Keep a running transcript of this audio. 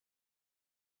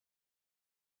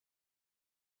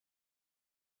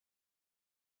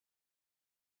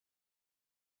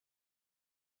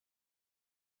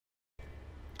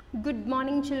Good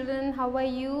morning children, how are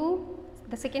you?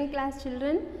 The second class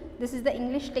children, this is the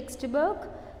English textbook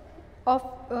of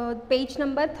page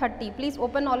number 30. Please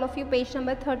open all of you page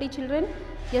number 30 children.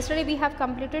 Yesterday we have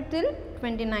completed till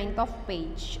 29th of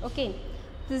page. Okay,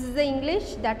 this is the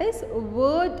English, that is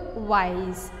word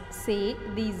wise. Say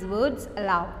these words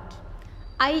aloud.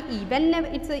 I-E, whenever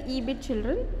it's a E bit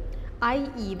children,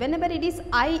 I-E, whenever it is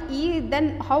I-E,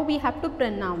 then how we have to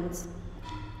pronounce?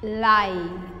 Lie,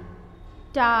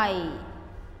 tie,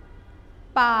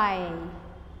 pie,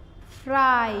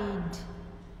 fried,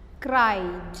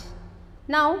 cried.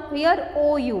 Now here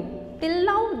OU. Till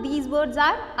now these words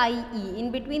are IE.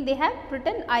 In between they have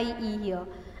written IE here.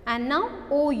 And now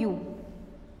OU.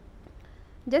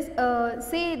 Just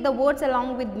say the words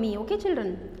along with me. Okay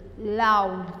children?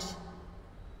 Loud,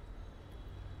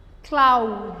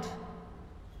 cloud,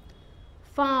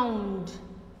 found,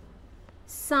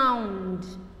 sound,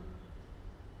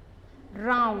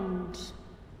 round.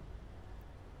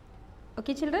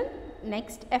 Okay children,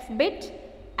 next F bit,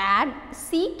 add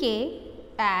CK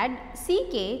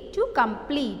to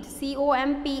complete,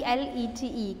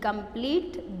 COMPLETE,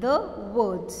 complete the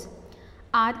words.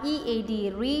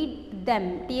 READ, read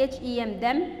them, THEM,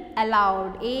 them,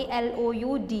 aloud,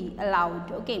 ALOUD,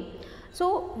 aloud. Okay,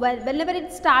 so whenever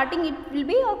it's starting it will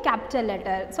be a capital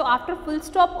letter, so after full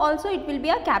stop also it will be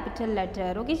a capital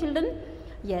letter. Okay children,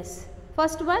 yes.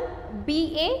 First one,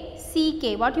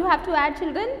 BACK. What you have to add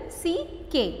children?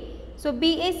 CK. So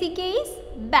BACK is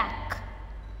back.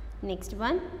 Next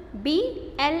one,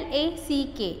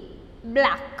 BLACK,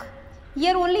 black.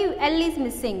 Here only L is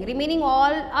missing. Remaining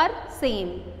all are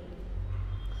same.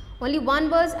 Only one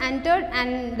was entered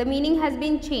and the meaning has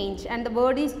been changed and the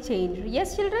word is changed.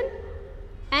 Yes children?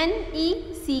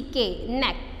 NECK,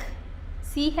 neck.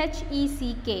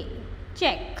 CHECK,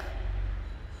 check.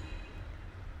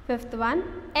 Fifth one,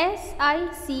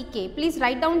 SICK. Please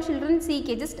write down children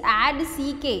CK. Just add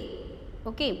CK.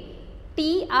 Okay.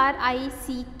 TRICK.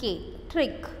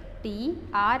 Trick. TRICK.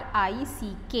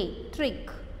 Trick.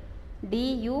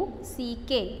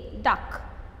 DUCK. Duck.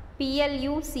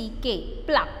 PLUCK.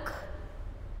 Pluck.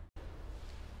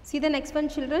 See the next one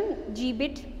children. G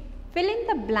bit. Fill in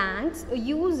the blanks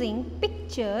using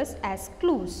pictures as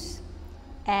clues.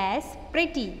 As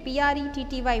pretty,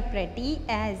 PRETTY, pretty,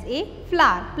 as a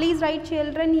flower. Please write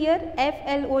children here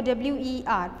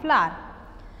FLOWER, flower.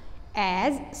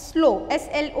 As slow,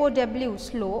 SLOW,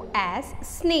 slow. As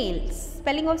snail.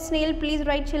 Spelling of snail, please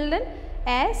write children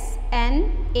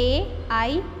SNAIL,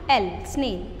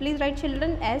 snail. Please write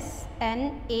children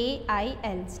SNAIL,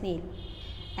 snail.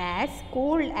 As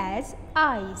cold as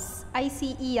ice,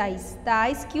 ICE, ice. The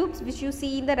ice cubes which you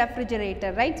see in the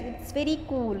refrigerator, right? It's very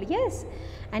cool, yes.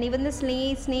 And even the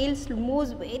snail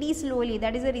moves very slowly.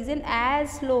 That is the reason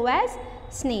as slow as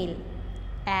snail.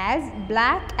 As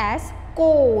black as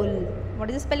coal. What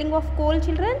is the spelling of coal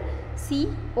children?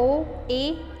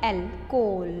 COAL,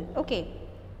 coal. Okay.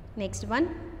 Next one,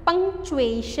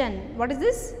 punctuation. What is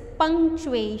this?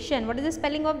 Punctuation. What is the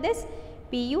spelling of this?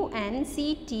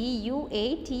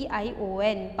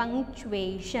 PUNCTUATION,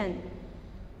 punctuation.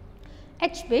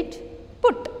 H bit,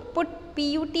 put,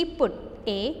 PUT, put.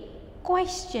 A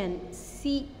question,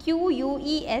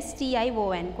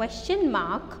 QUESTION, question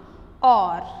mark.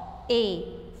 Or a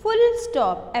full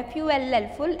stop, FULL,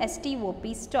 full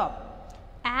STOP, stop.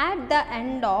 At the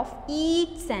end of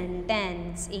each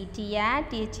sentence, AT,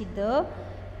 the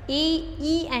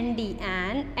AEND,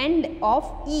 and end of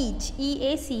each,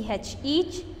 EACH,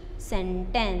 each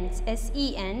sentence,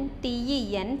 SENTENCE,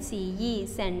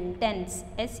 sentence,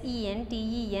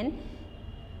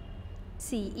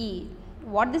 SENTENCE.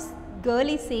 What this girl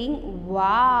is saying?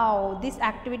 Wow, this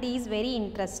activity is very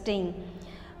interesting.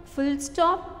 Full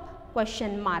stop,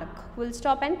 question mark. Full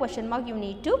stop and question mark you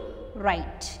need to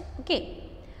write. Okay.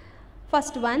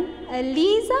 First one,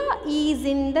 Lisa is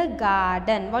in the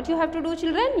garden. What you have to do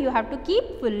children? You have to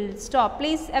keep full stop.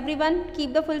 Please everyone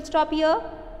keep the full stop here.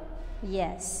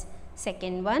 Yes.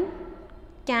 Second one,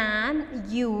 can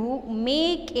you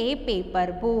make a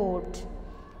paper boat?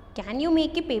 Can you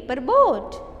make a paper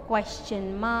boat?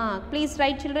 Question mark. Please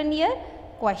write children here.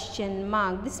 Question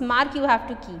mark. This mark you have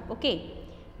to keep. Okay.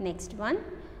 Next one,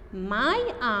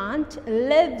 my aunt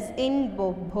lives in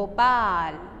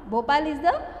Bhopal. Bhopal is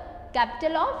the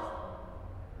capital of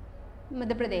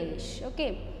Madhya Pradesh.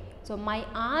 Okay. So my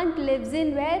aunt lives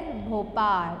in where?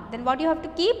 Bhopal. Then what you have to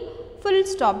keep? Full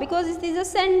stop, because this is a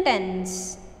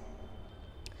sentence.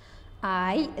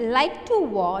 I like to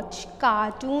watch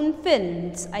cartoon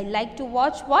films. I like to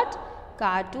watch what?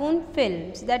 Cartoon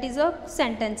films. That is a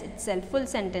sentence itself, full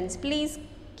sentence. Please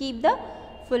keep the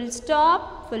full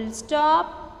stop,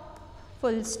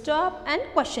 full stop and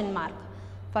question mark.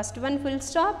 First one full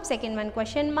stop, second one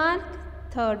question mark,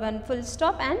 third one full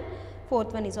stop and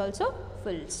fourth one is also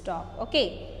full stop.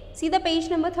 Okay. See the page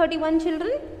number 31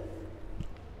 children.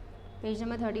 Page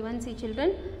number 31, see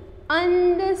children.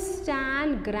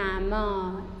 Understand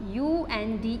grammar.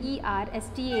 U-N-D-E-R-S-T-A-N-D.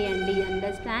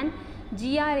 Understand.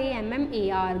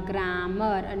 G-R-A-M-M-A-R.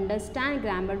 Grammar. Understand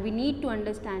grammar. We need to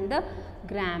understand the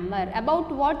grammar.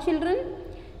 About what children?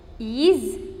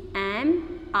 Is,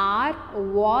 am, are,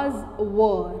 was,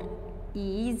 were.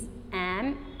 Is,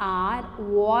 am, are,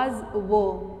 was,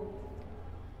 were.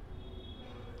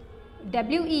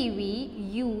 WEV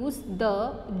use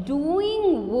the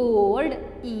doing word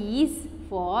is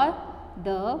for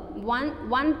the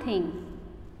one thing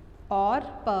or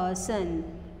person.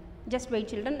 Just wait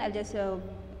children, I'll just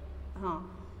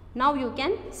now you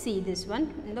can see this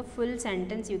one in the full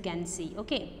sentence you can see.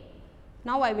 Okay,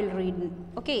 now I will read.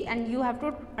 Okay, and you have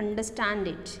to understand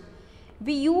it.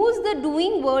 We use the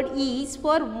doing word is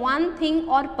for one thing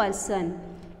or person.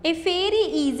 A fairy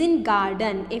is in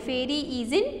garden. A fairy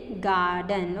is in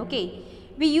garden. Okay.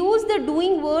 We use the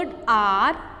doing word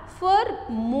are for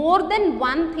more than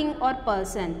one thing or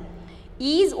person.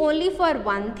 Is only for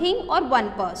one thing or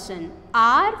one person.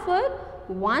 Are for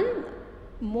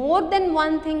more than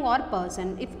one thing or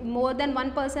person. If more than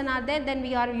one person are there, then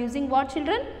we are using what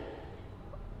children?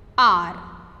 Are.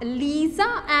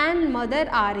 Lisa and mother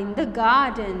are in the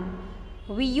garden.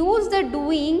 We use the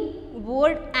doing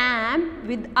word am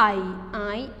with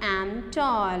I am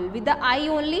tall. With the I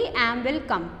only am will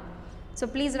come. So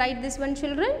please write this one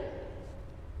children.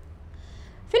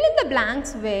 Fill in the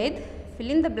blanks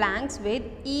with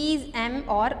is, am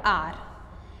or are.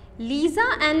 Lisa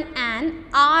and Anne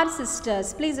are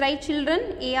sisters. Please write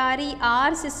children. A-R-E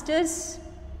are sisters.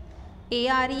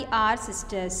 A-R-E are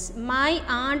sisters. My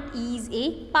aunt is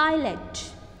a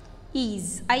pilot.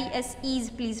 Is. I-S is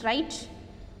please write.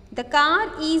 The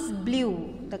car is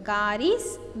blue. The car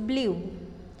is blue.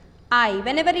 I.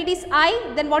 Whenever it is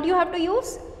I, then what you have to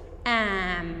use?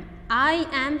 Am. I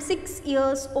am 6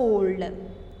 years old.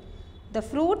 The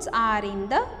fruits are in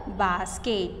the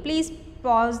basket. Please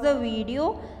pause the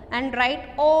video and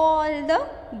write all the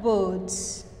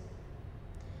words.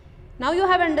 Now you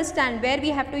have understand where we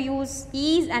have to use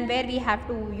is and where we have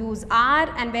to use are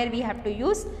and where we have to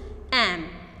use am.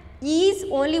 Is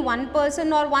only one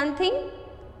person or one thing,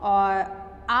 or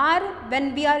are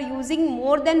when we are using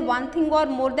more than one thing or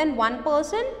more than one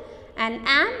person, and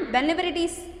am whenever it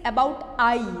is about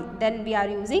I, then we are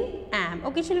using am.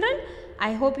 Okay children,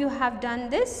 I hope you have done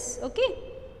this.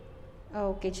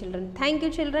 Okay children, thank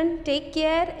you children, take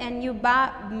care, and you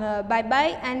bye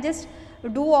bye, and just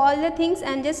do all the things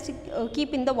and just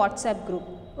keep in the WhatsApp group.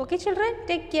 Okay children,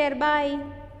 take care, bye.